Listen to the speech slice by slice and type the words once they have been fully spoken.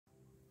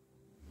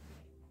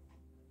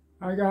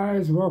Hi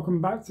guys, welcome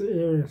back to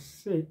Area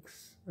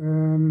 6.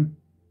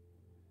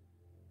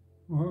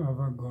 What have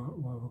I got?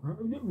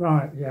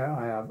 Right, yeah,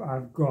 I have.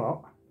 I've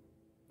got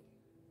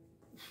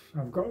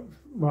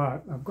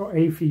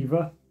hay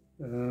fever,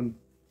 which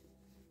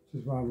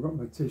is why I've got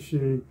my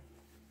tissue.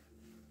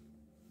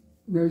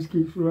 Nose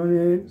keeps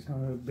running,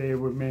 so bear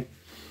with me.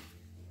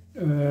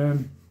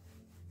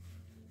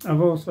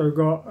 I've also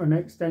got an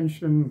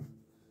extension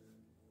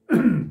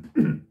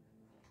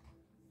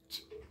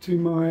to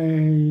my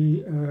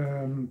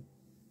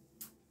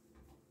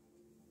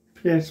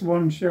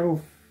ps1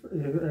 shelf.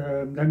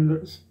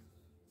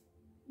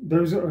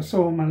 Those that I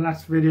saw in my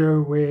last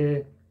video,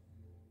 where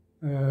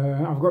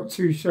I've got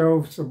two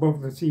shelves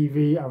above the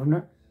TV,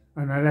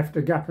 and I left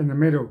a gap in the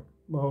middle.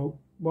 Well,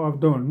 what I've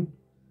done,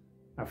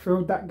 I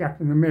filled that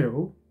gap in the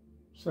middle,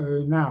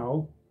 so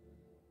now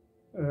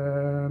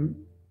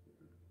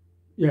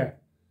yeah,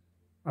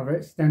 I've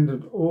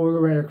extended all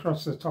the way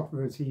across the top of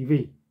the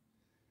TV.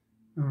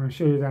 I'm going to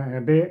show you that in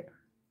a bit.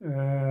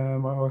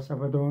 What else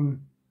have I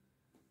done?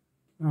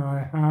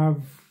 I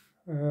have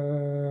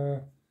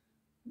the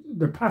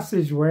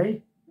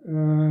passageway.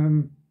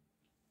 I've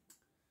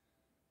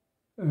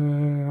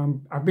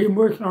been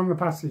working on the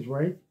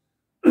passageway.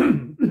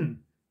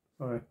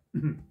 Sorry.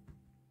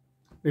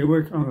 Been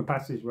working on the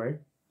passageway.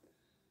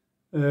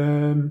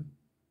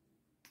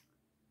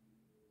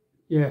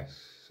 Yes,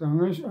 so I'm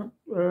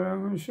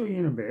going to show you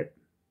in a bit.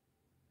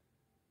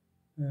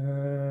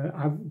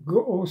 I've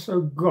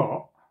also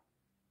got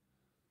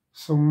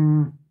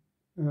some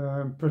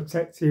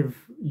protective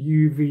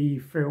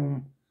UV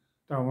film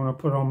that I want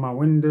to put on my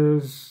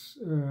windows.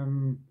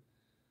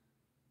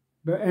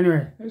 But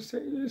anyway, let's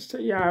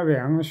take you out of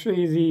here. I'm going to show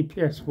you the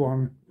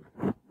PS1,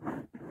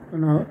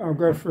 and I'll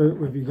go through it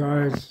with you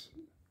guys.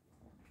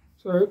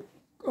 So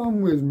come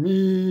with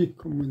me,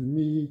 come with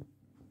me.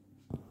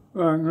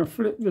 Right, I'm going to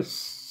flip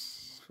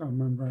this, if I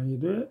remember how you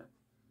do it.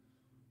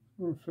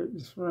 I'm going to flip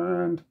this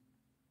around.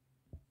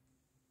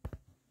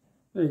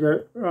 There you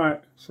go.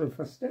 Right, so if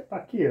I step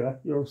back here,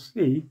 you'll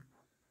see,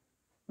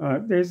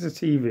 there's the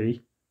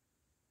TV.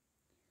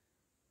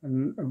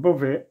 And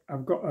above it,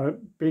 I've got a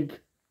big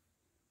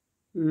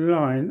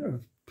line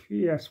of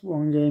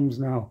PS1 games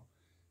now,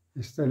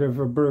 instead of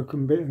a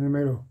broken bit in the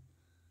middle.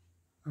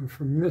 And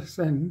from this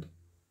end,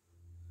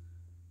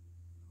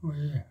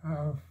 we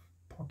have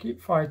Pocket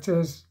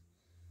Fighters.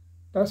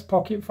 That's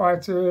Pocket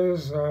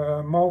Fighters,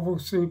 Marvel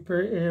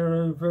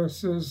Superhero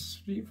versus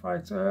Street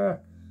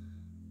Fighter,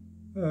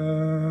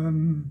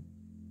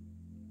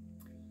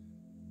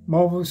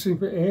 Marvel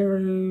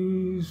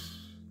Superheroes,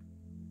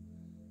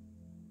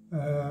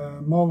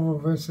 Marvel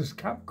versus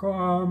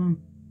Capcom.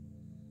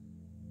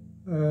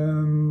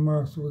 What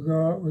else we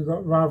got? We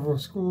got Rival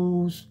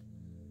Schools.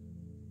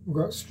 We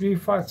got Street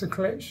Fighter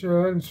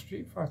Collection,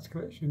 Street Fighter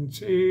Collection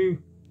 2.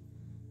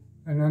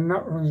 And then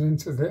that runs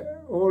into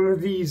all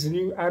of these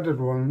new added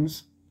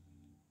ones.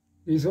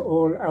 These are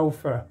all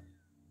alpha.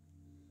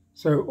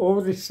 So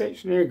all this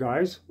section here,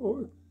 guys,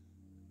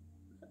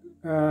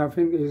 I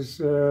think there's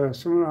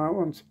something I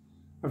want.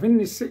 I think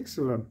there's 6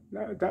 of them.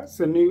 That's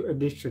the new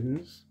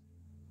additions.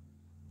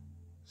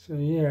 So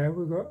yeah,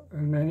 we got,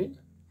 and then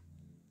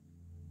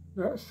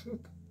that's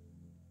it.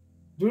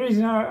 The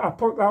reason I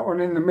put that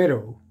one in the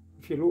middle,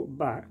 if you look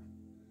back,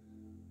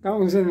 that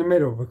one's in the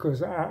middle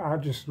because I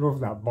just love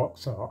that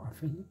box art. I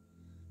think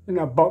in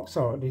that box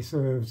art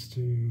deserves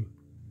to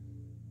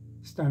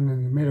stand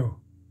in the middle.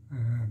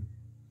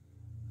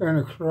 Going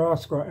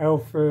across, got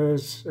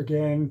alphas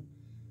again.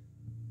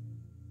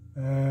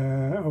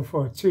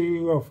 Alpha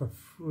 2, Alpha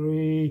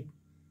 3,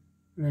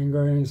 and then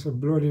going into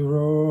Bloody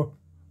Raw,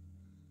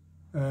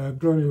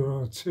 Bloody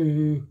Raw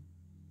 2,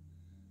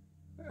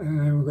 and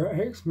then we've got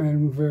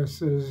X-Men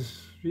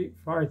versus Street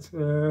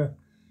Fighter,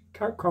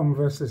 Capcom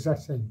versus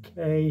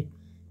SNK,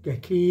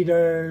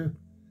 Gekido,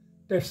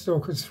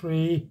 Deathstalkers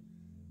 3,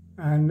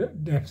 and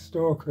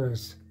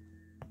Deathstalkers.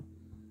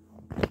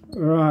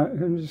 Right,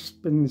 let me just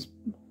spin this.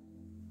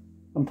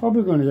 I'm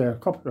probably going to get a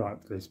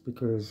copyright for this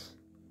because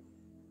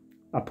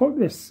I put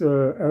this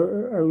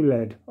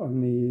OLED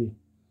on the,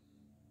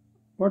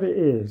 what it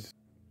is,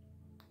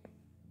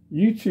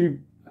 YouTube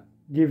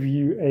give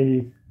you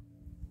a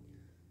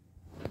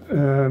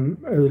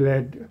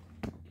OLED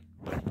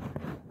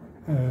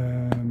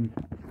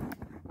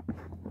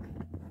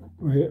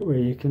where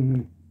you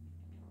can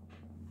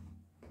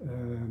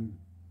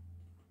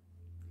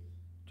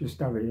just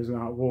have it as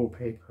like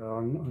wallpaper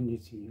on your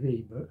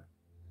TV, but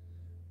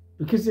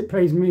because it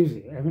plays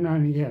music every now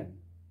and again,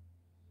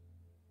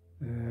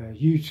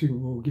 YouTube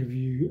will give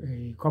you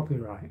a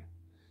copyright.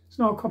 It's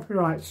not a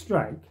copyright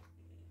strike.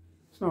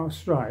 It's not a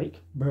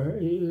strike, but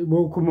it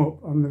will come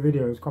up on the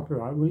video as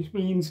copyright, which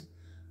means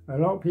a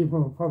lot of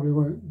people probably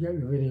won't get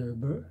the video,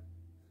 but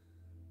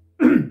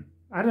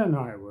I don't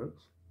know how it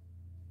works.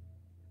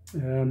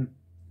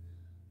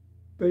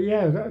 But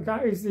yeah,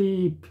 that is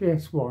the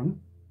PS1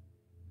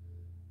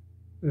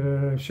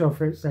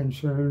 shelf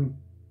extension.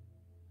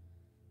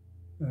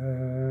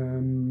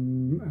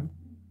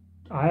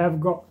 I have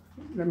got,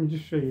 let me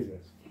just show you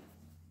this.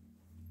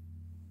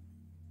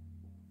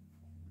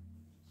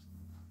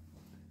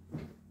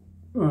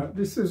 Right,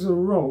 this is a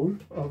roll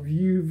of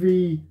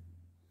UV.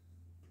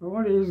 Well,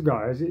 what it is,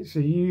 guys, it's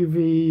a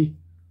UV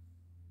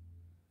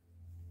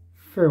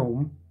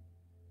film.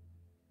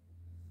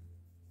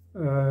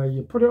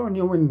 You put it on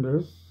your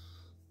windows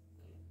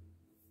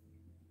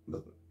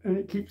and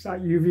it keeps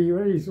that UV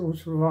rays,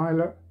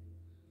 ultraviolet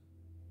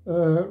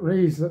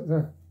rays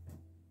that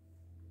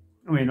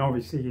I mean,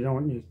 obviously you don't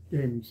want your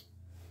games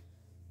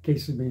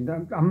cases being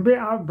done. I'm a bit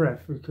out of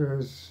breath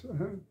because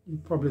you're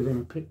probably going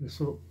to pick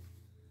this up.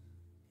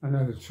 I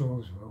know the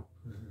chores will.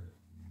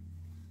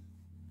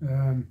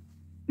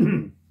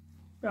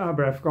 Out of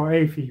breath, got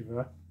hay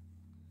fever.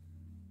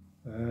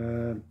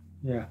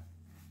 Yeah.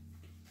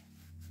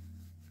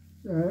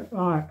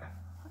 Right.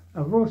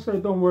 I've also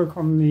done work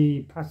on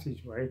the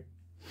passageway.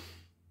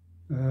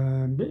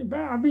 But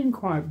I've been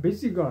quite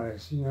busy,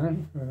 guys, you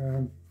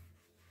know.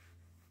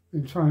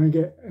 Been trying to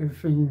get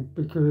everything,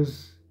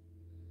 because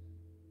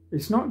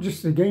it's not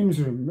just the games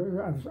room.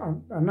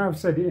 I know I've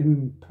said it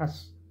in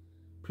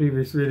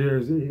previous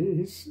videos.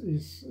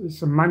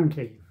 It's a man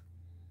cave,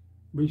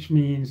 which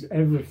means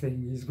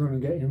everything is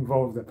going to get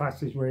involved. The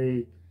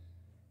passageway.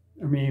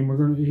 I mean, we're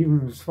going to,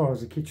 even as far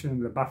as the kitchen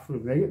and the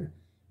bathroom,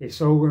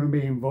 it's all going to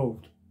be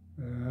involved.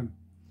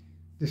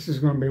 This is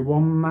going to be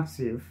one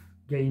massive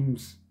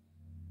games.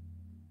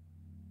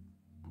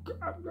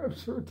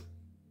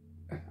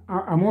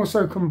 I'm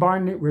also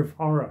combining it with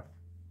horror.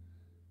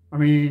 I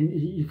mean,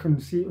 you can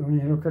see when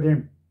you look at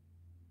him.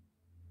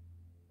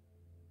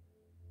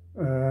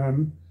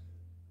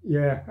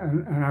 Yeah,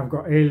 and I've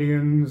got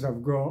aliens.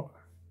 I've got.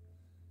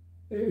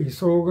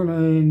 It's all going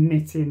to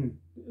knit in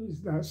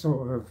that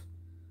sort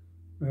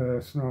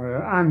of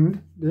scenario.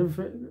 And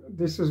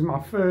this is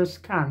my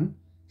first can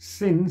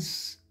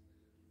since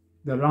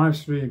the live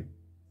stream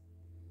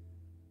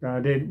that I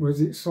did.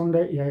 Was it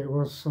Sunday? Yeah, it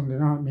was Sunday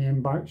night, me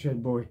and Bike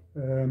Shed Boy.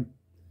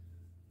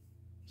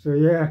 So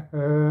yeah,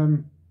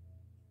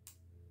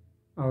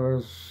 I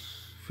was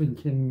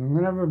thinking I'm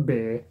gonna have a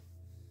beer,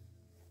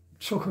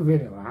 chuck a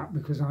video out,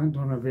 because I haven't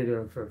done a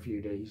video for a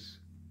few days.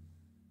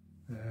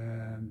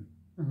 I'm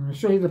gonna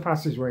show you the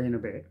passageway in a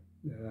bit,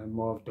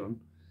 what I've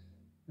done.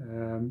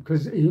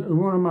 Because in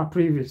one of my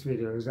previous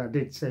videos I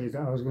did say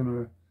that I was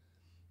gonna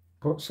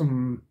put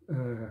some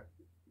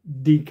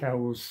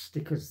decals,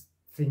 stickers,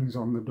 things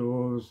on the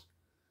doors.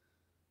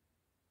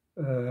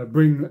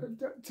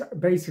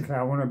 Basically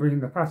I want to bring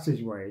the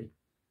passageway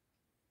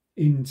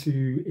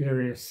into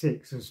Area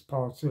 6 as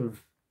part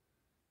of,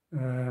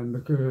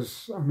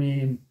 because I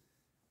mean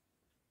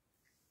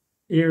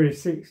Area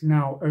 6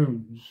 now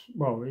owns,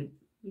 well,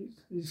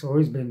 it's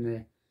always been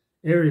there.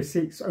 Area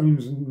 6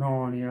 owns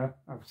Narnia.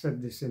 I've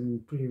said this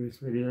in previous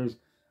videos.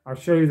 I'll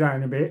show you that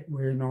in a bit,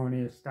 where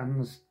Narnia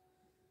stands.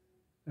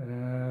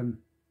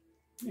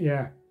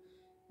 Yeah,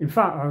 in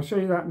fact I'll show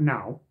you that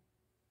now.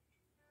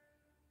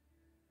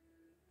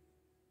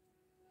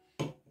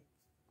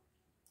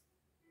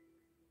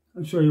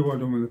 I'll show you what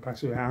I've done with the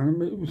passageway,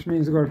 which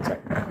means I've got to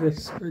take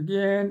this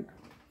again.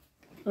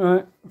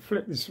 Alright,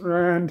 flip this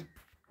around.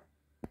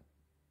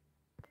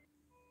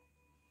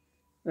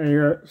 There you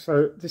go.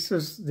 So this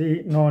is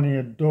the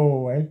Narnia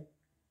doorway.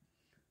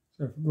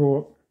 So if you go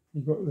up,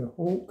 you've got the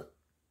hawk,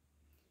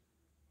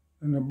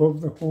 and above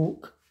the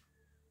hawk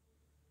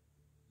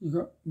you've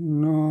got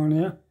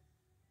Narnia.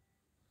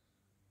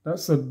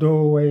 That's the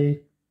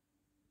doorway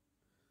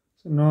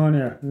to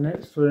Narnia.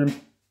 Next to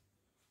him,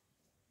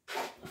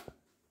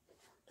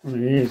 I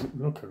mean,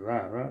 look at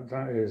that, right?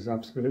 That is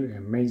absolutely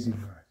amazing,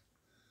 guys.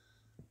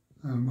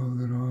 And above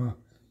the door,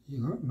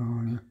 you got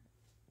Narnia.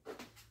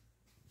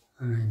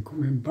 And then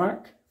coming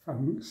back, if I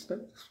can step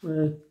this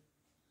way,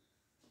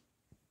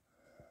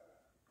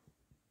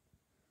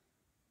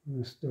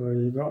 this door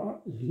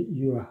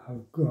you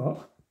have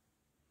got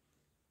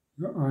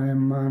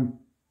Iron Man.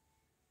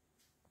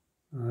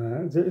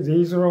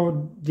 These are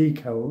all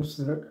decals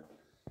that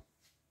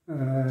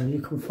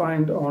you can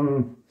find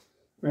on.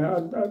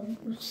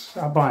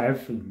 I buy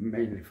everything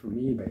mainly from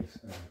eBay,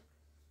 so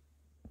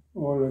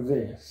all of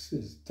this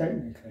is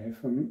technically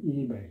from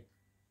eBay.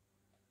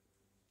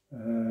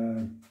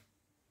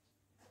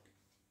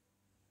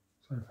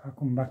 So if I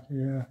come back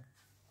here,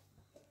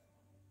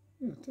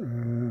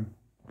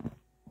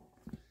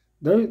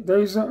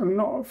 those that are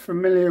not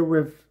familiar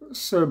with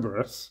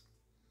Cerberus,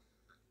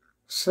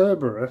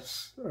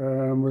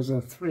 was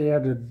a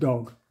three-headed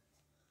dog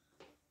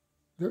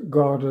that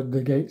guarded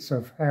the gates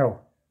of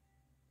hell.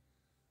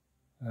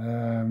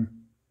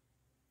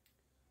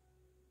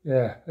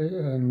 Yeah,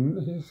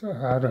 and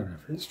I don't know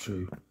if it's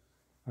true.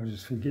 I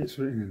just think it's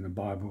written in the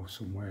Bible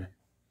somewhere.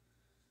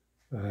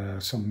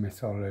 Some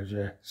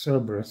mythology,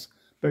 Cerberus.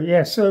 But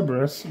yeah,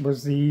 Cerberus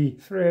was the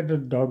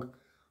three-headed dog,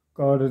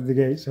 guarded the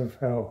gates of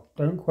hell.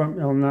 Don't quote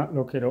me on that,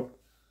 look it up.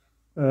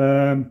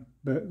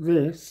 But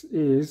this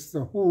is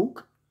the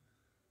hawk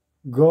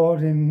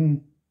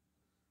guarding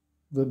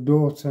the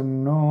door to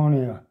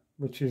Narnia,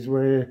 which is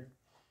where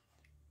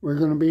we're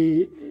going to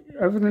be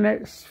over the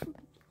next,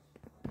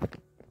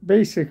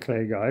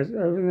 basically, guys,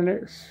 over the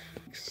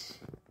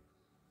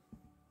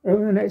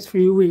next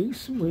few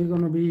weeks, we're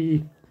going to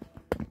be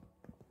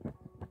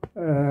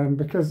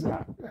Because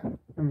let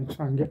me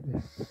try and get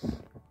this.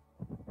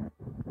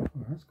 Oh,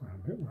 that's gone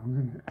a bit wrong,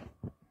 isn't it?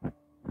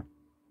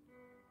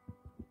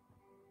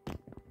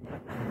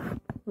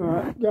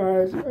 Alright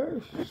guys,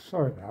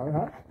 sorry about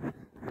that.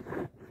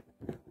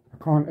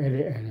 I can't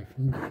edit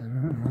anything, I don't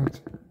know how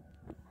to.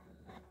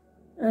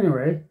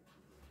 Anyway,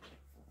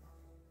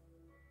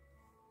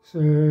 so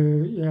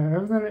yeah,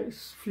 over the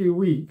next few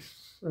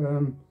weeks,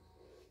 I'm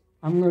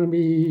going to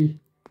be,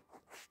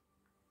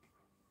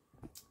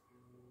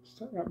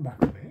 set that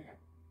back a bit.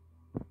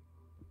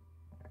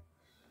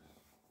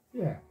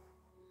 Yeah.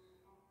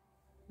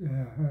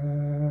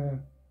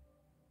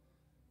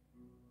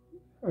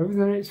 Over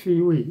the next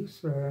few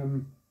weeks,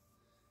 I'm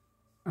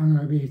going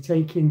to be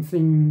taking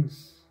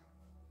things,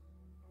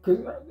 because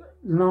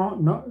not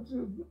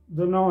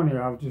the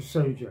Narnia I've just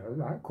showed you,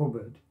 that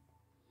cupboard.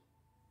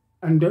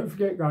 And don't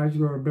forget, guys,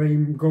 you've got to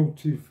blame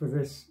Goldtooth for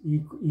this.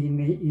 He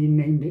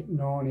named it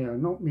Narnia,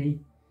 not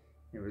me.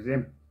 It was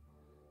him.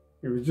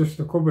 It was just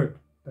a cupboard,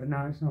 but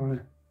now it's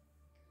Narnia.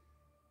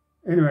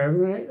 Anyway,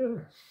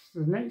 over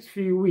the next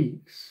few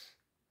weeks,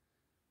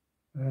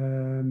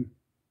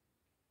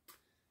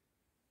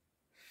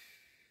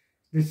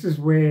 this is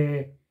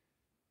where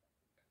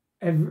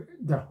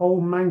the whole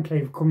man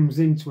cave comes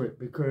into it,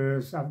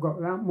 because I've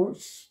got that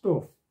much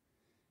stuff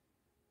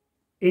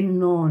in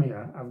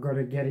Narnia. I've got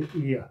to get it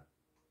here.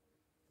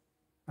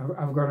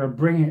 I've got to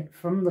bring it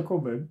from the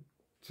cupboard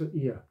to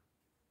here,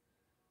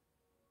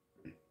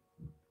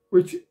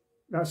 which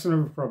that's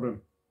another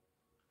problem.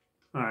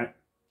 All right,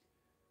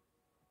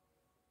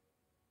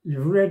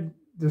 you've read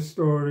the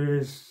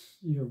stories,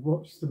 you've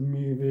watched the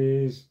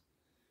movies.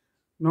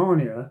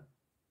 Narnia,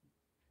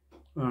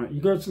 all right,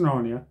 you go to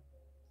Narnia,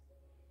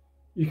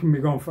 you can be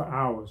gone for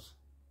hours,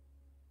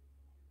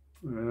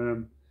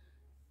 but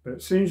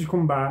as soon as you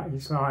come back,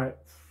 it's like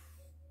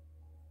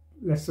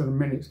less than a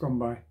minute's gone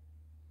by.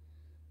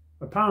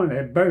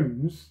 Apparently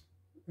Bones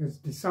has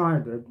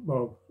decided,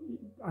 well,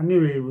 I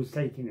knew he was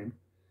taking him.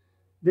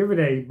 The other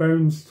day,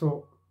 Bones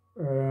took,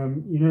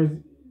 you know,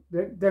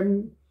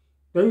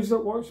 those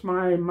that watched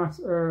my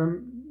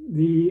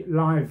the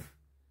live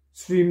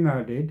stream that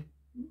I did,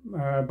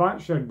 Bike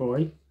Shed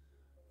Boy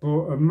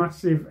bought a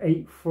massive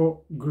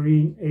 8-foot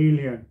green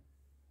alien.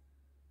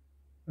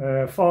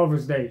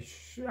 Father's Day.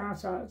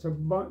 Shout out to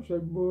Bike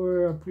Shed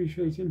Boy, I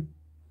appreciate him.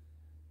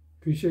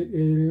 Appreciate the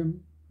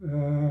alien.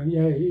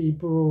 Yeah, he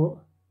brought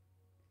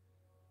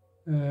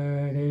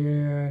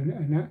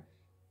and that.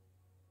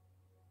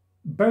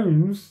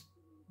 Bones,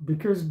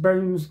 because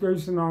Bones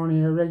goes to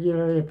Narnia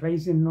regularly,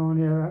 plays in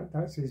Narnia,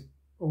 that's his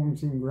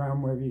haunting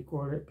ground, whatever you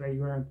call it,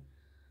 playground,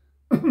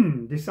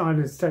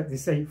 decided to take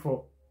this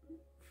 8-foot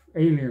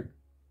alien.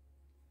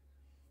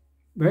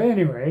 But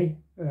anyway,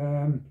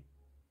 the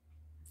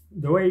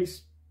way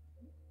it's,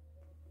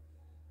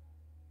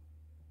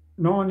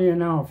 Narnia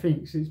now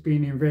thinks it's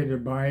been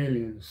invaded by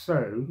aliens,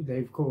 so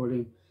they've called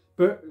him.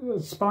 But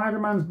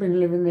Spider-Man's been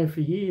living there for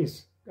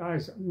years,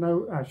 guys.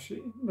 No,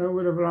 actually, no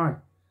word of a lie.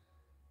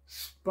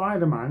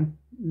 Spider-Man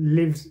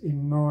lives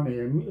in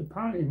Narnia, and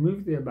apparently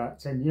moved there about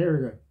 10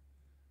 years ago.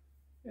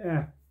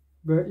 Yeah,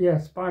 but yeah,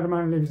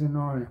 Spider-Man lives in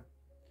Narnia,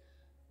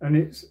 and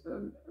it's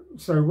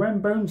so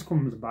when Bones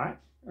comes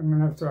back, I'm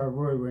gonna have to have a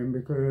word with him,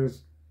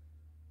 because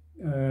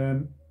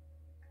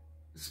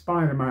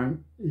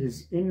Spider-Man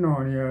is in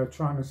Narnia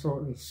trying to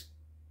sort this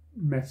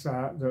mess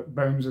out that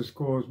Bones has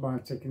caused by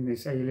taking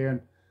this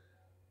alien.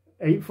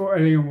 8-foot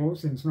alien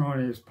walks into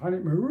Narnia, it's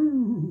panic mode,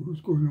 ooh,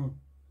 what's going on?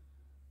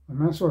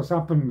 And that's what's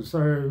happened.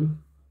 So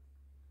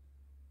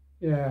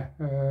yeah,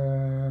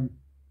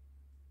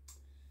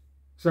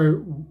 so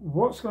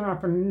what's going to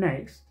happen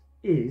next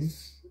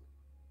is,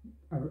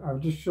 I've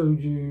just showed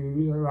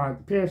you, right,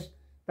 the PS,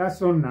 that's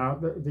done now,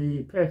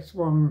 the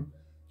ps1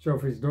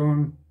 shelf is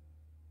done.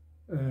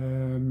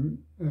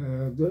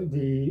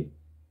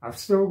 I've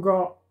still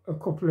got a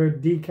couple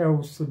of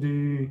decals to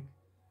do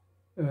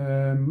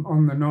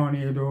on the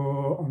Narnia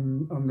door,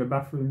 on the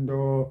bathroom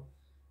door,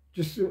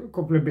 just a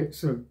couple of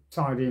bits of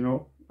tidying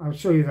up. I'll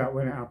show you that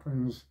when it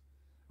happens.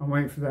 I'm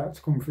waiting for that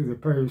to come through the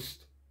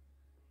post.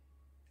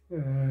 Yeah,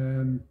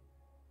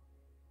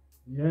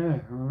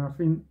 and I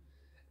think,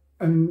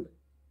 and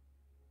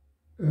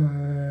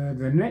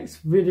the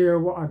next video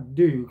what I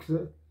do,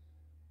 because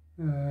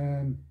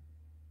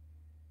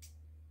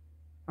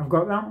I've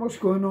got that much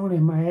going on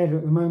in my head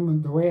at the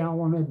moment, the way I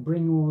want to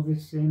bring all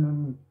this in,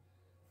 and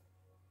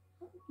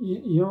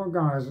you know,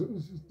 guys,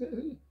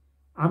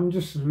 I'm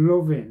just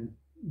loving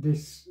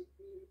this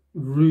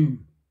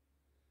room.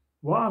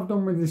 What I've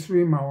done with this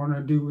room, I want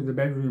to do with the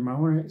bedroom. I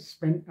want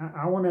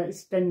to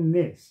extend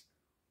this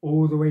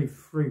all the way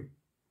through.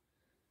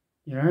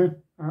 You know,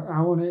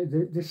 I want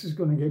it. This is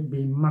going to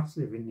be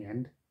massive in the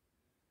end.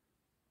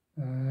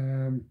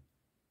 And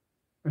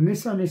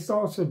this only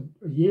started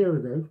a year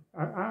ago.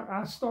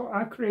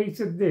 I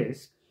created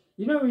this.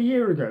 You know, a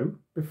year ago,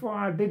 before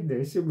I did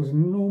this, it was a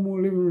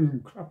normal living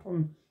room. Crap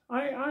on.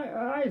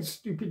 I had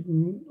stupid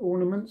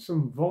ornaments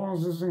and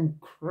vases and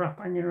crap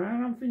hanging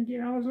around.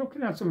 I was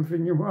looking at them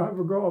thinking, well,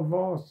 I've got a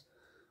vase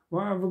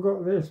why have I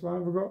got this? Why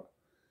have I got?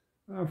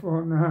 I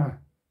thought, nah.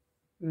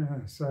 Yeah,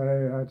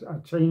 so I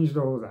changed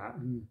all that,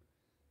 and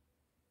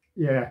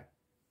yeah,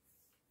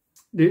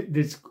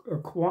 this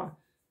quite,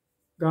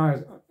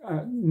 guys.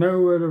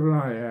 No word of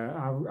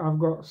lie. I've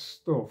got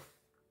stuff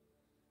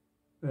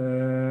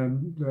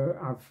that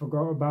I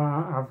forgot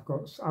about.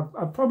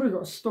 I've probably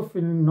got stuff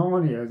in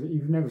Narnia that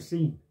you've never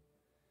seen.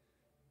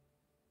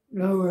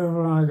 No word of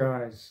lie,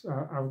 guys.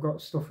 I've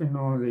got stuff in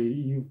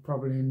Narnia you've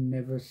probably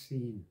never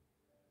seen.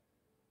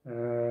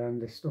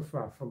 The stuff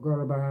I forgot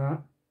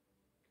about.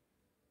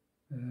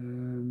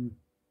 In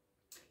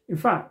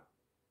fact,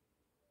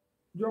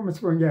 do you want me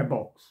to go and get a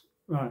box?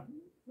 Right.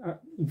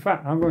 In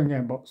fact, I'm going to get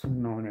a box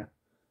from Narnia.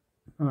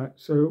 Right.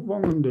 So what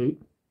I'm going to do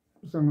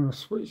is I'm going to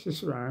switch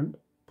this around,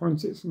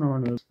 point it to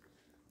Narnia.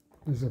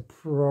 There's a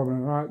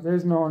problem. Right.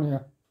 There's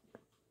Narnia.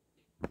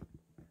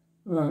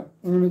 Right.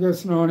 I'm going to go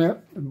to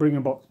Narnia and bring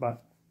a box back.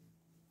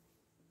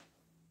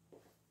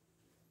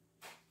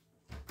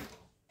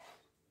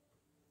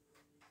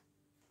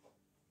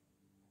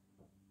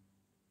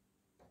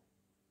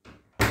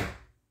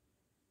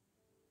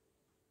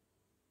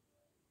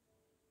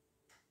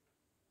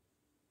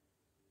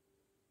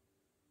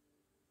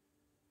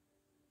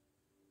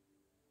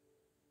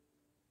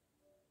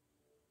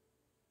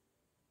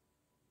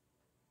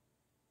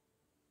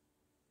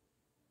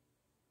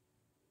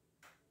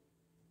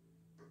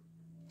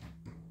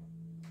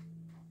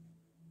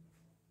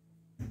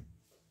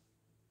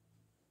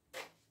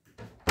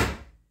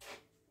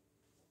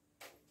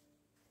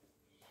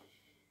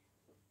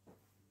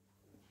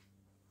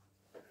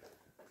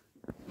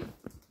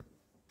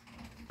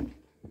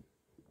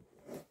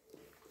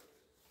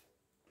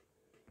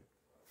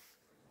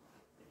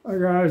 Hi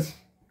guys,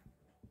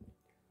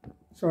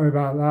 sorry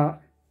about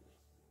that.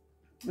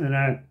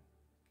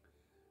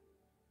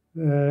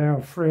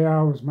 And 3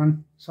 hours,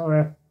 man.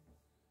 Sorry.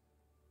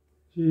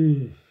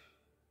 Gee.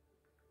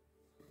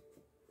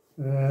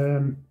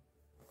 Got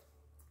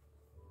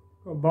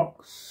a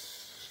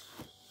box,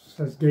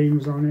 says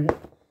games on it.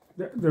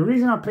 The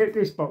reason I picked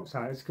this box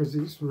out is because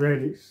it's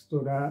red, it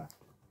stood out.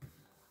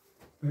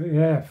 But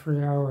yeah,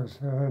 3 hours.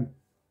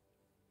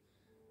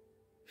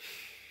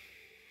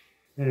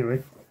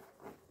 Anyway.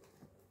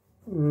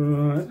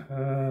 Right,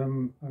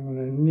 I'm going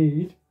to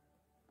need,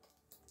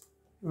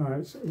 right,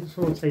 it's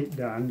all taped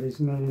down, there's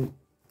no,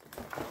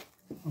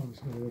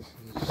 obviously this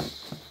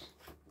is,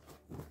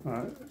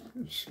 right,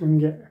 I'm just going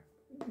to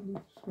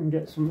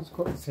get something to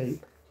cut the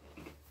tape.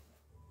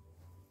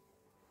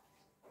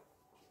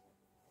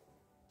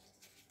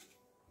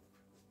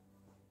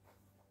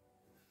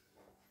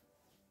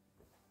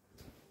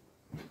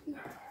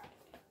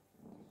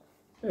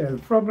 Yeah, the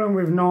problem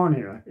with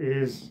Narnia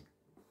is,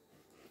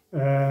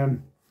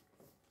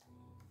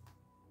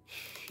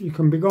 you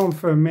can be gone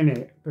for a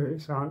minute, but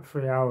it's like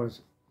 3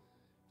 hours.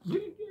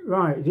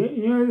 Right,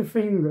 you know the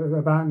thing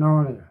about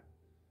Narnia?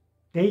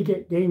 They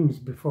get games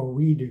before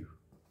we do.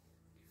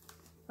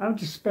 I've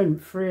just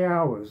spent 3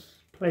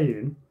 hours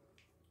playing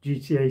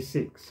GTA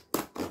 6,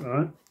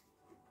 right?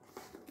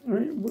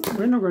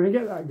 We're not going to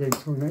get that game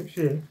till next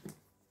year.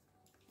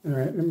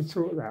 Alright, let me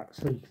talk that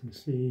so you can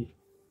see.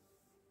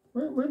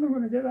 We're not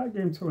going to get that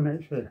game till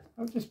next year.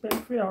 I've just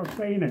spent 3 hours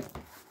playing it.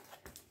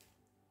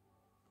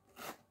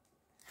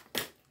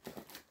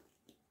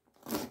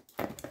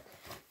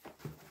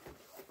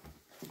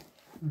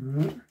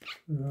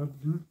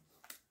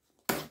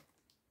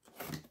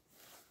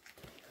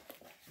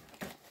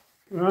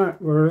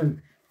 Right, we're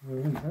in.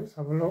 Let's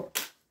have a look.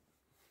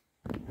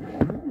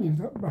 Move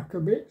that back a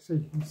bit so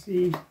you can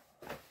see.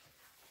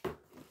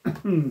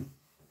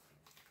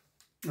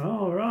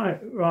 Oh, right.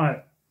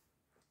 Right.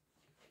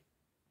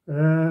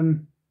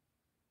 When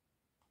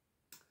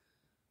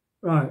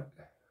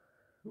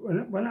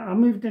I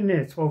moved in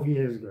there 12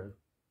 years ago,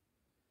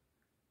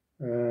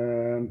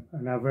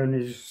 and I've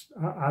only just,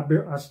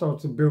 I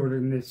started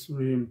building this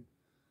room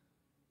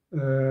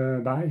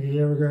about a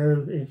year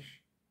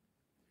ago-ish.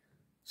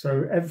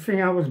 So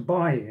everything I was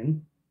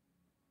buying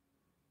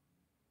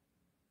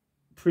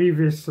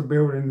previous to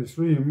building this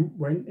room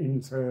went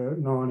into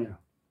Narnia.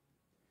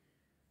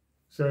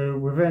 So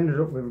we've ended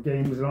up with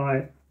games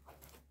like,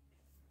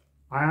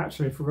 I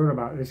actually forgot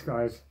about this,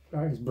 guys.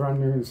 That is brand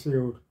new and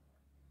sealed.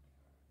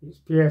 It's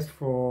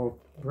PS4,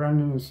 brand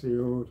new and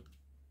sealed.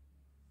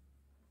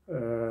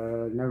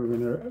 Now we're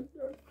gonna,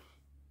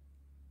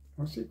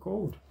 what's it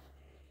called?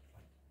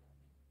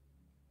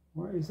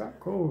 What is that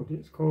called?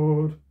 It's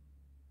called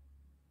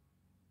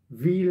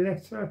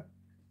V-Letter.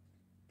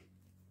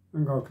 I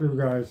haven't got a clue,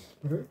 guys,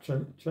 but check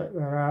that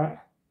out.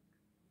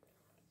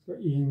 It's got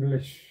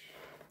English.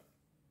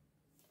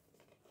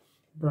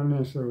 Brand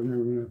new, so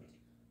no,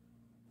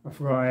 I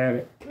forgot I had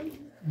it.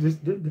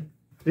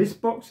 This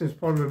box has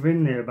probably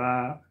been there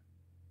about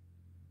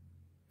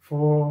 3,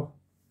 4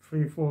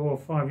 or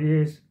 5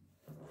 years.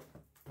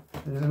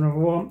 There's another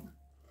one.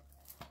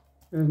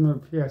 There's no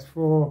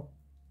PS4.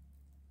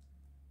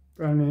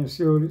 Brand new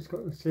sealed. It's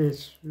got the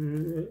case.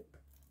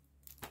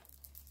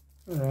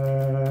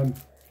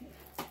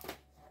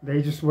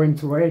 They just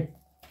went away.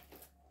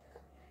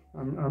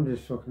 I'm I'm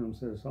just shocking them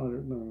to the side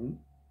at the moment.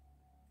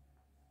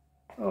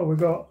 Oh, we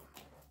got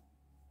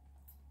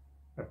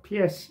a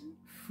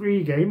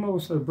PS3 game,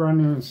 also brand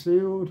new and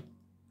sealed.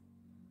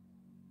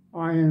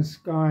 Iron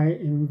Sky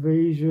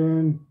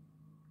Invasion.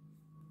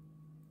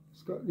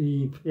 It's got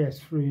the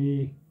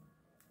PS3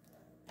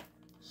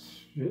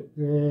 strip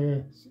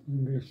there. It's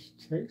English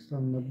text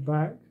on the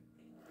back.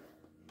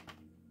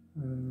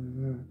 I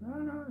don't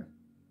know.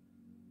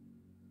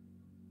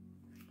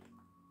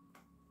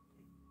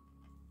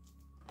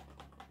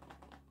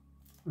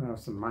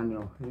 That's the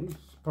manual.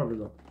 It's probably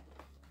got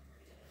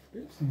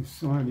bits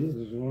inside it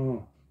as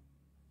well.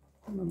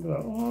 Remember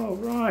that? Oh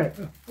right.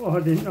 Oh, I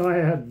didn't know I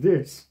had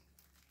this.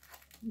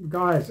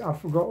 Guys, I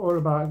forgot all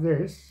about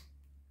this.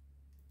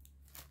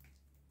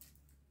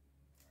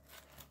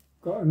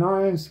 Got an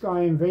Iron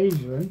Sky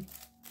Invasion.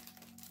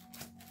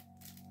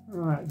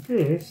 Right,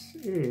 this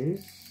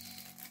is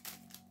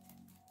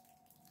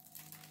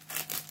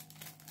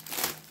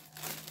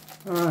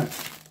right.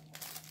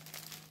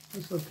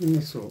 Let's open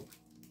this up.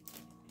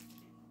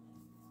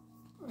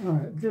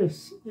 Right,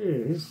 this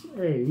is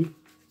a,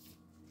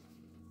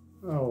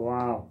 oh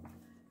wow.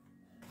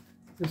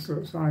 This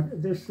looks like,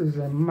 this is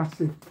a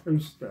massive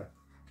poster.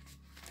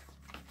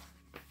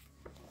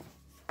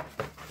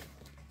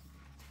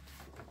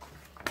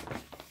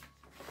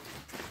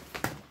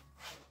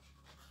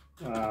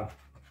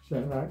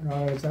 Check that,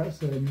 guys,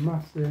 that's a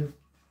massive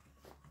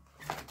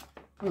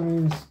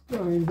Iron Sky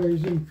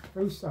Invasion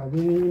poster. I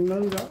didn't even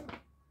know that.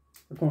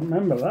 I can't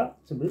remember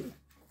that, to be.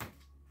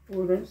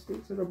 Oh, don't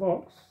stick to the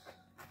box.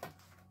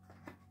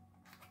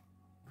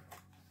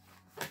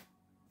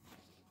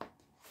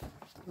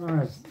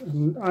 Right,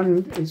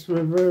 and it's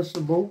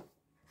reversible.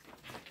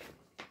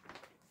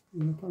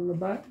 Look on the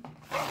back.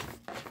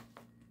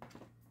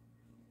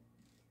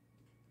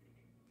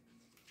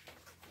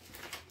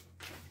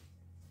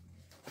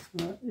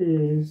 That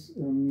is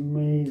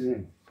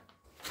amazing.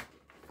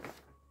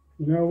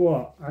 You know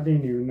what? I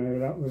didn't even know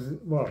that was,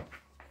 well,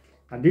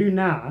 I do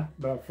now,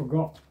 but I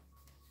forgot.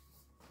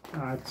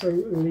 I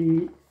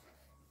totally,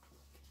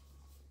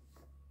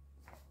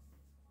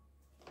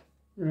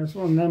 it's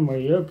one of them where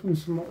you open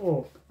something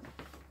up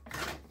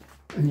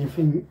and you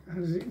think, how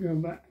does it go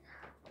back?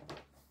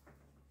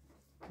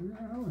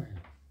 No.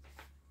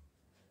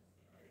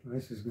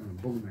 This is going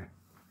to bug me.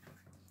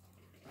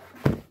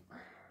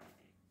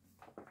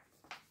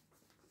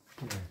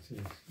 Yeah, it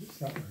is. It's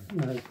that way.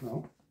 No, it's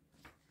not.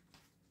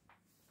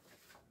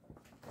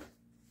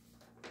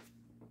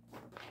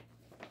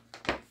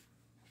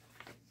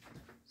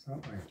 It's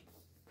that way.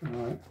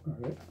 Alright, got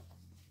it.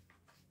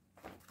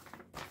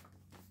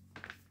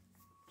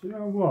 Do you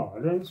know what? I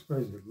don't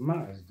suppose it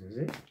matters, does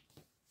it?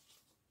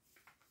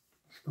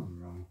 It's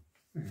gone wrong.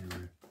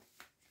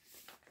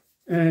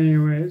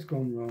 Anyway, it's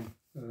gone wrong.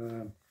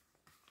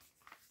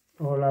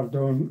 All I've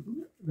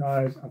done,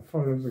 guys, I've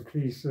followed the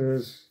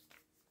creases.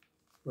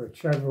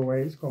 Whichever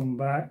way it's gone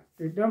back,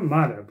 it doesn't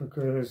matter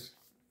because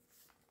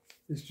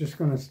it's just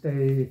going to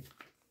stay,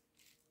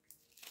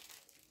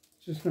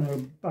 it's just going to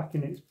go back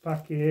in its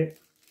packet.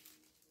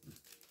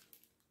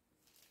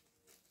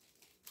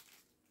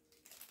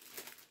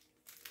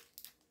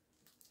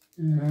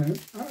 To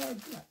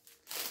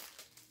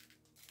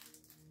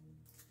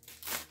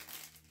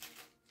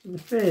be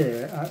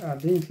fair, I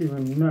didn't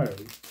even know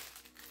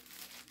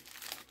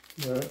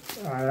that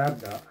I had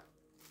that.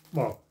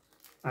 Well,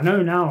 I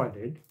know now I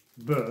did,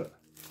 but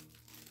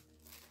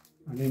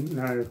I didn't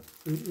know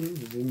it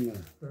was in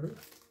there. But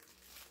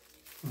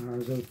when I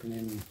was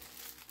opening,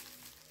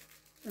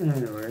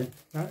 anyway,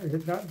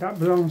 that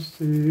belongs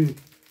to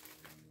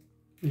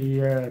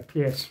the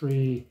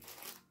PS3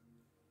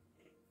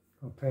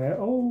 pair.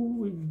 Oh,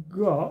 we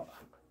got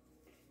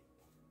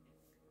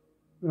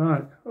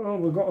right. Oh,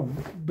 we got a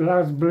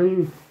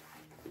BlazBlue.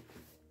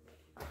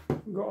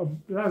 We've got a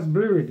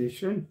BlazBlue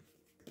edition.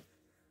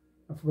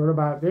 I forgot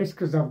about this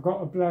because I've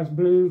got a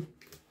BlazBlue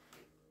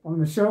on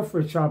the shelf,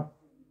 which I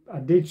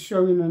did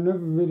show in another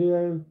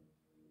video.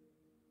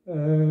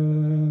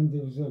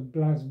 There's a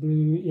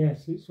BlazBlue.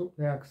 Yes, it's up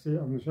there. I can see it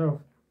on the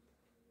shelf.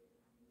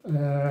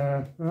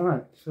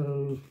 Right,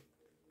 so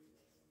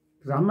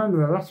because I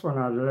remember the last one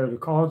had a load of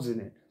cards in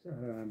it.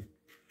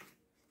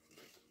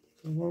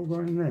 So what have we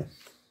got in this?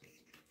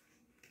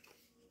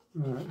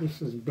 Right,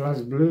 this is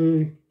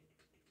BlazBlue.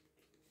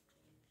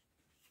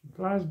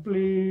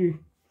 BlazBlue.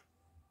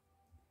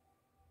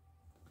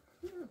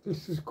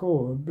 This is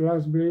called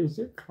BlazBlue. Is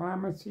it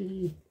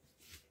Calamity?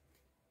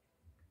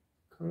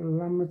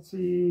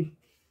 Calamity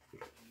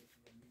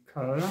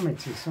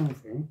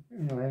something.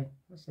 Anyway,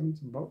 that's an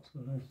empty box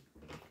for this.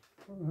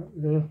 Put that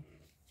there.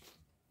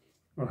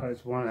 Oh,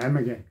 it's one of them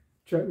again.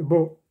 Check the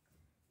book.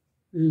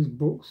 These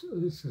books,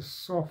 it's a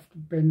soft,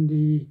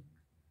 bendy,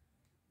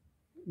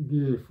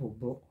 beautiful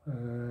book.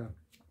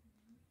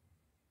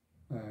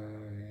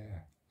 Yeah.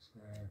 So,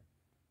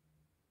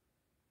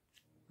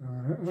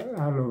 I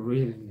love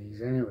reading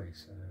these anyway,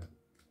 so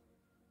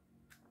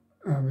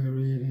I'll be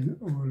reading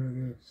all of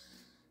this.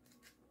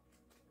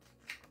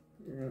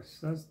 Yes,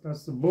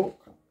 that's the book.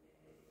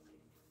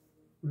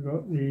 We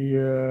got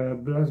the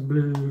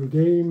BlazBlue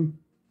game.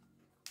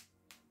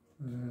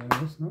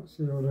 Let's not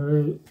see all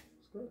the.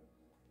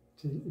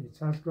 It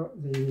has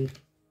got the.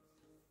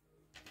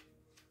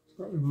 It's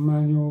got the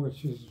manual,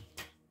 which is.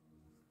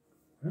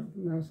 I don't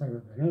think that's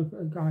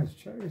everything. Guys,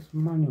 check this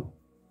manual.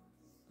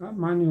 That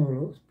manual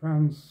looks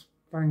brand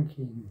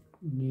spanking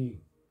new.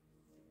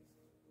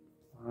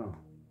 Wow.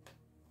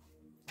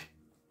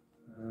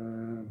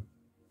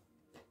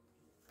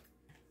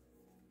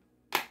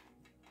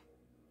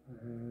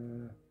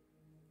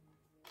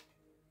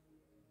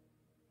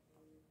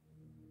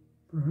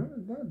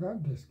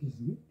 That disc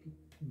isn't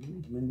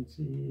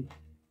minty.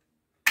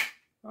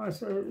 Oh,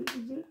 so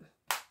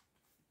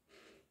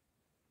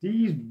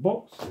these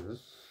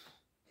boxes.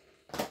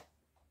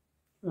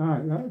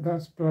 Right,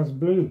 that's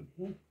BlazBlue.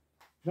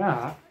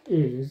 That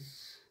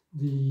is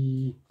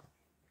the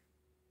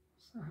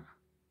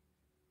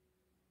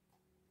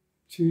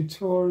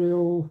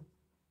tutorial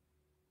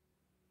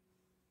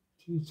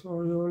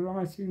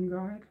lighting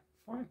guide.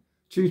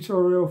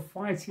 Tutorial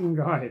fighting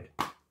guide.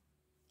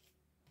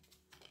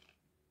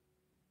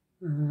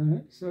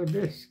 It's a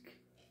disc.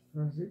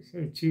 Does it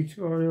say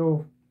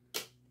tutorial?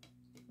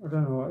 I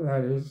don't know what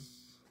that is.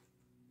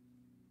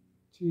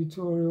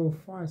 Tutorial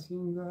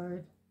fighting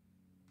guide.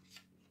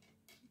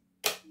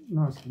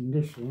 Nice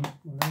condition,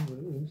 whatever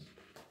it is.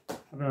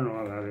 I don't know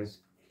what that is.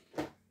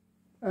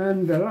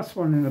 And the last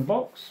one in the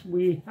box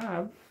we've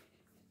got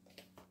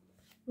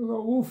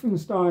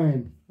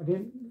Wolfenstein. I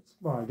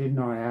didn't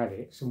know I had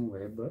it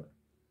somewhere, but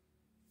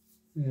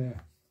yeah.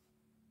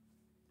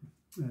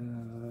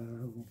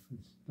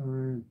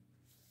 Wolfenstein.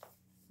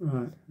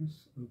 Right,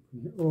 let's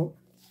open it up.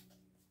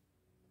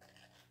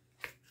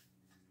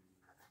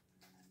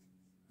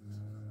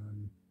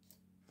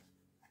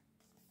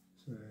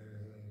 So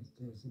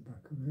there's the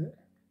back of it.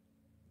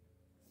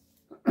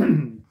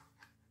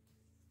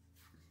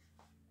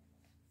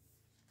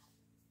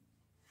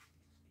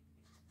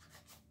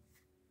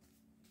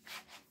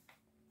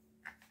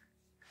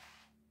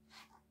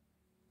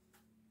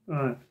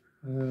 Right.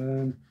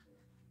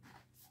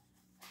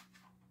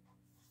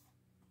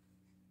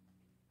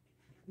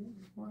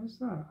 What is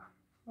that?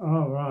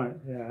 Oh, right.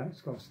 Yeah,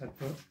 it's got a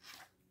separate.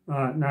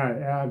 Right,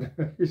 no,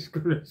 it's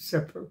got a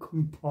separate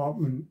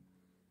compartment.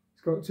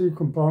 It's got two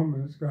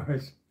compartments,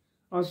 guys.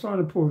 I was trying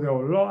to pull the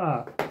whole lot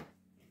out.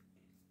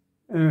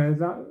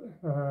 That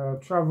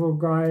travel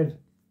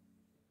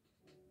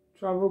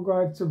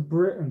guide to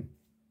Britain.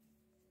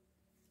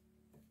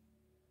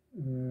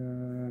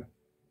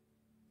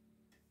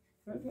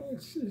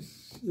 It's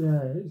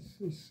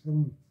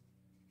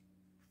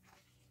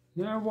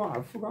you know what?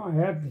 I forgot I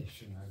had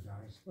this, you know,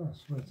 guys. I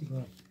swear to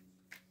God,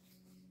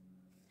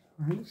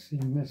 I haven't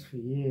seen this for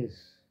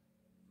years.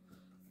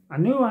 I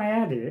knew I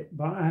had it,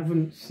 but I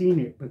haven't seen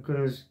it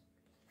because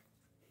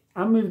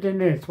I moved in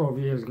there 12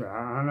 years ago,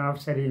 and I've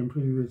said it in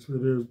previous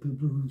videos.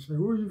 People will say,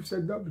 "Oh, you've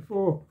said that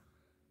before."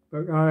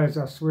 But guys,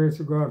 I swear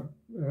to God,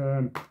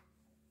 I've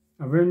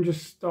only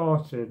just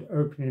started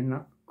opening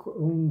that.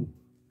 Oh,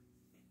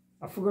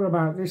 I forgot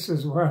about this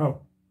as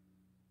well.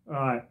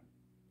 Right.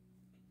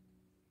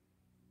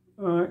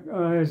 Alright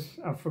guys,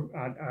 I've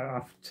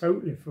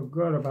totally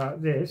forgot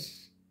about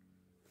this.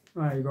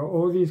 Right, you got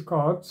all these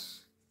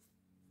cards.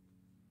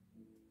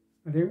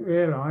 I didn't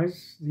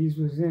realise these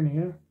was in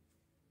here.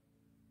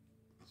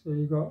 So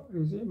you got,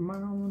 is it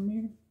Man on the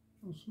Moon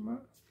or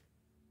something?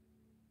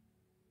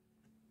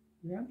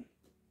 Yeah.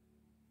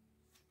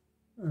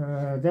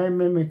 They're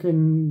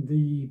mimicking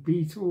the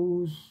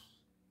Beatles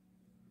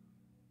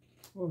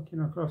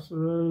walking across the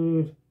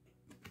road.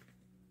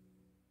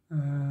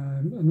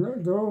 And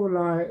they're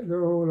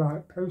all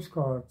like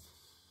postcards.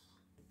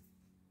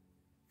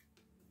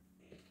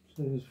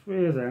 So there's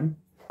 3 of them.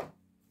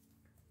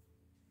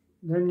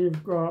 Then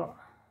you've got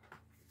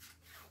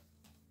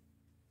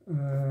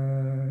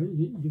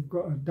you've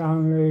got a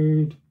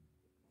download,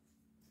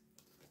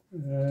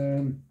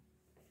 and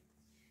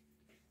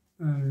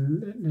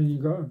then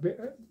you got a bit.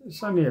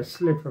 It's only a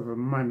slip of a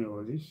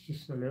manual. It's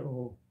just a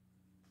little.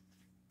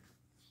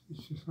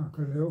 It's just like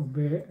a little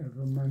bit of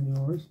a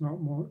manual. It's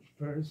not much,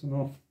 but it's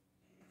enough.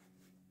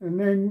 And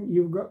then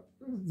you've got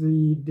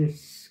the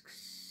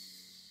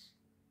discs.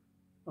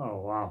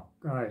 Oh wow,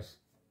 guys.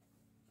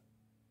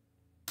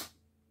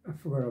 I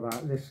forgot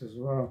about this as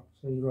well.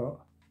 So you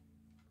got,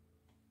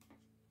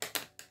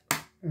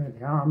 there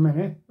they are, a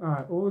minute.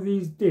 Alright, all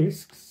these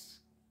discs.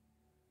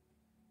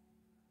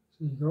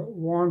 So you got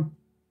 1,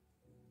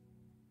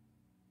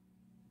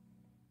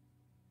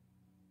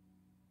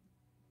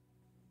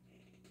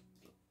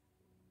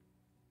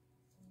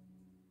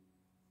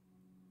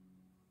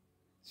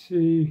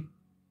 2.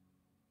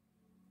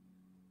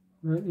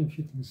 I don't know if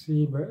you can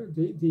see, but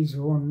these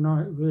are all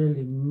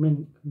really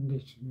mint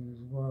condition as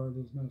well.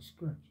 There's no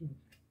scratches.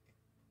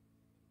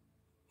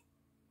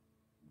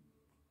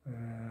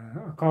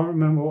 I can't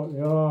remember what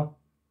they are.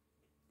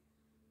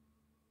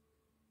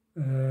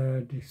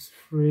 Disc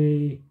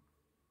 3.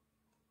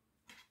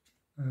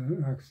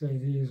 Like I say,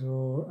 these are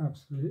all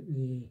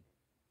absolutely.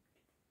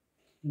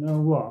 You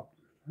know what?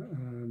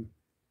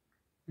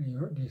 And you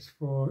got this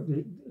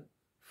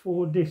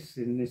four discs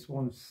in this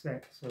one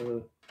set,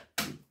 so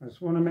I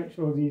just want to make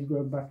sure these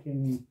go back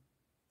in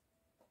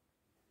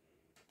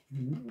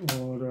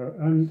order.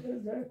 And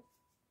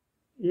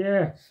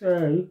yeah,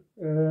 so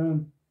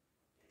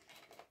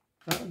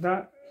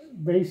that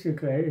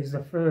basically is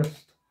the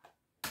first.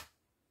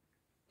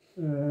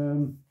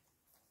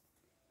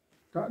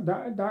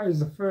 That is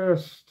the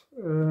first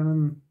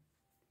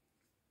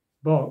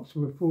box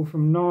we pulled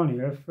from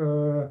Narnia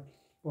for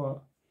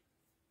what?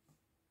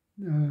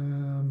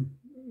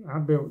 I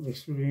built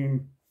this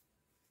room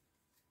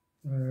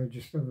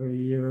just over a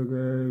year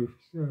ago.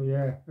 So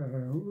yeah,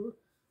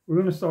 we're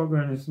going to start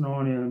going to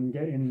Narnia and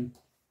getting.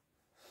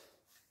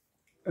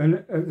 And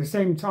at the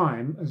same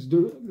time as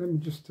let me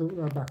just tilt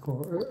that back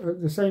off.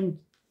 At the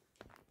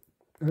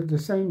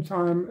same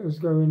time as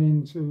going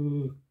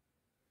into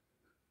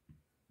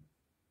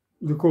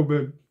the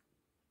cupboard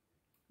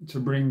to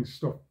bring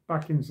stuff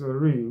back into the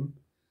room,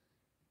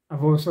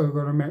 I've also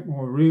got to make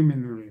more room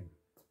in the room,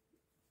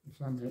 if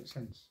that makes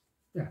sense.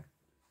 Yeah.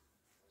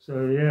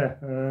 So yeah.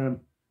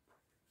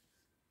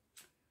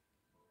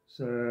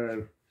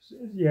 So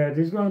yeah,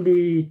 there's going to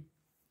be.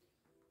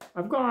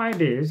 I've got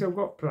ideas. I've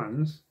got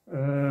plans.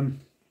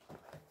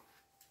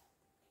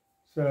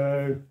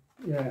 So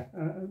yeah.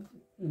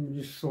 Let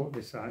me just sort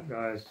this out,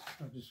 guys.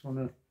 I just want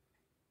to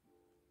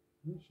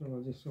make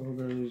sure this all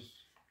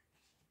goes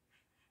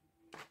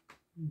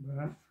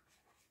back.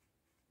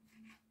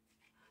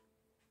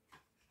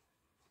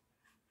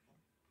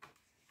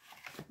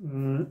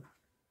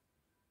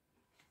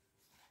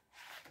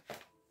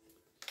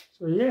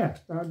 So yeah,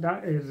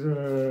 that is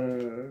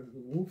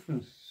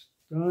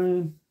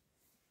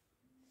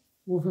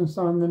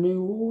Wolfenstein: The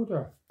New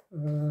Order.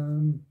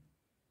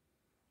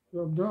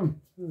 Job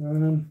done.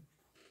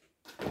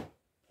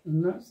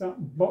 And that's that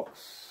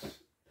box.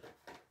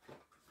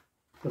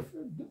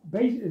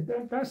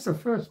 That's the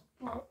first.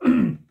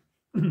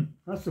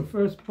 That's the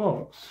first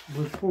box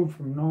we pulled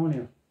from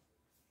Narnia,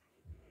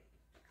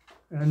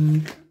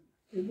 and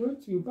it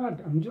weren't too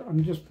bad.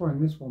 I'm just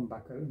putting this one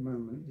back at the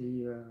moment,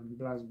 the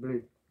Blaz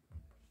Blue,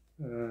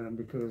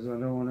 because I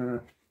don't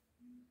want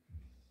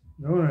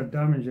to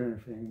damage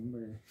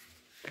anything.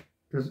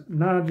 Because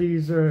now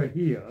these are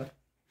here.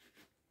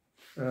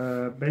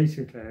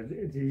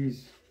 Basically,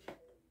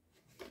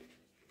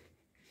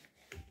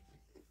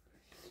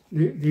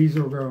 these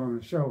will go on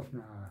the shelf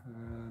now.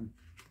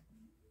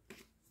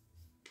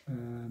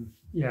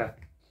 Yeah.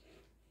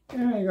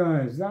 Anyway,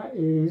 guys, that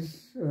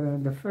is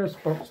the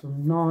first box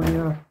from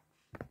Narnia.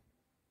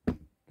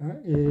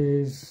 That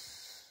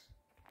is,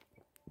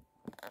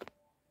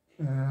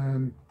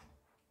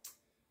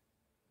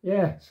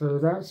 yeah. So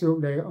that's the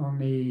update on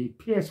the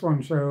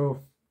ps1 shelf.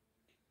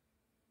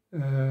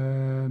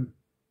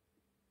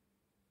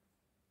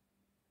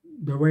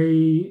 The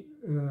way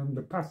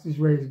the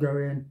passageway is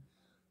going.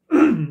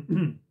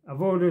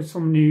 I've ordered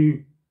some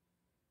new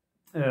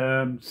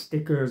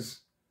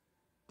stickers,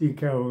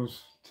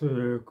 decals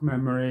to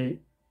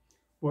commemorate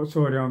what's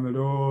already on the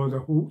door, the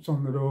hooks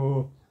on the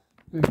door.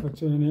 If I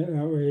turn it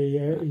that way,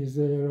 yeah, it is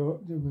there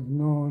with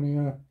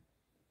Narnia.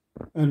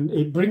 And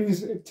it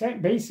brings,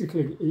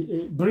 basically,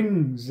 it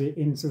brings it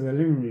into the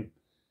living room,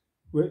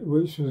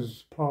 which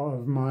was part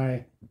of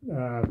my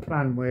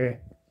plan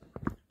where,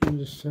 let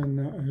me just turn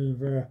that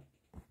over.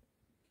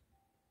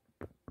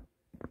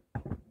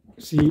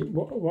 See,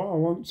 what I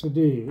want to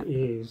do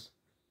is,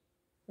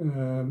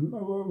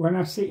 when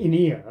I sit in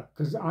here,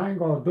 because I ain't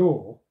got a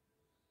door,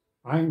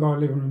 I ain't got a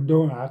living room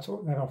door now, I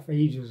took that off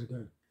ages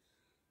ago.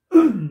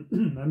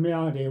 And my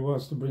idea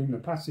was to bring the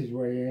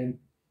passageway in,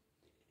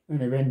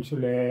 and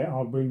eventually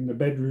I'll bring the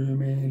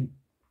bedroom in.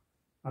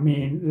 I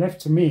mean,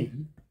 left to me,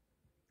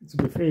 to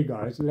be fair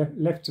guys,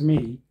 left to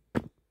me,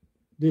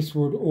 this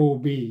would all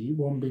be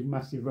one big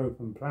massive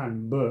open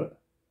plan, but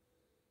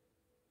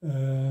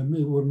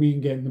it would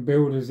mean getting the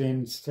builders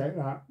in to take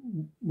that,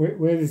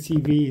 where the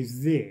TV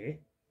is there,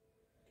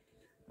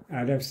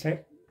 I'd have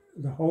set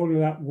the whole of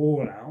that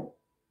wall out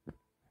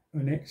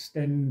and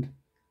extend,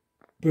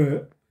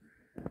 but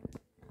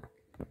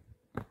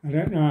I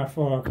don't know how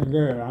far I can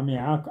go. I mean,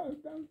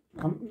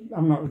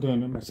 I'm not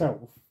doing it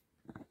myself,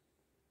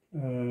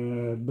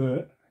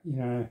 but you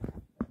know,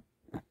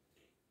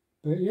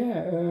 but yeah,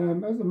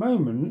 at the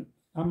moment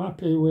I'm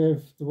happy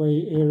with the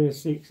way Area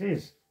 6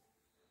 is.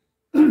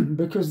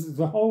 Because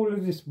the whole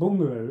of this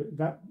bungalow,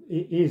 that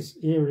it is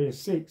Area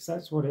 6,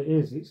 that's what it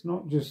is. It's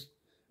not just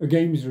a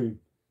games room.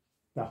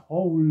 The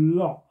whole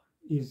lot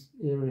is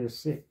Area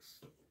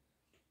 6.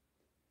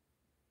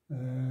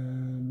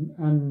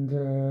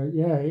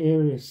 Yeah,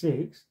 Area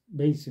 6,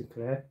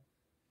 basically.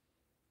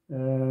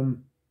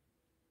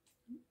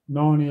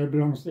 Narnia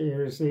belongs to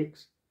Area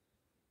 6.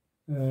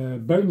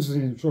 Bones is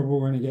in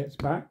trouble when he gets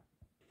back.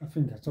 I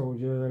think I told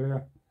you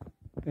earlier.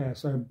 Yeah,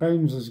 so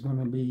Bones is going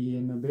to be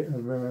in a bit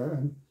of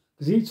a...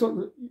 Because he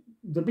took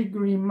the big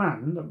green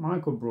man that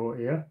Michael brought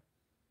here.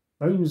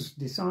 Bones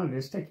decided,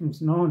 let's take him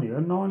to Narnia.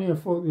 Narnia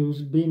thought he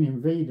was being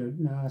invaded.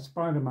 Nah,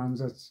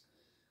 Spider-Man's...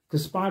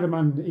 Because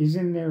Spider-Man is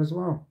in there as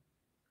well.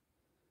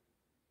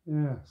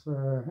 yeah,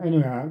 so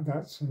anyway,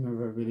 that's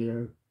another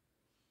video.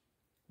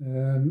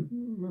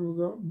 We've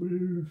got 5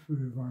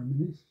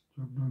 minutes,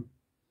 job done.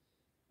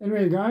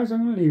 Anyway, guys,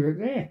 I'm going to leave it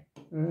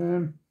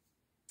there.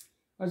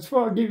 I just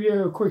thought I'd give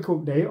you a quick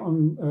update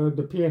on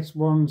the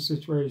ps1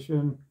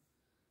 situation,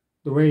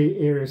 the way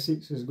Area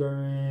 6 is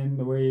going,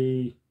 the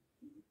way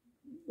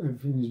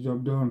everything's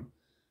job done.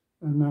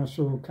 And I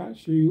shall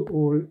catch you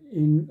all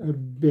in a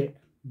bit.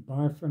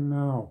 Bye for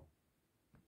now.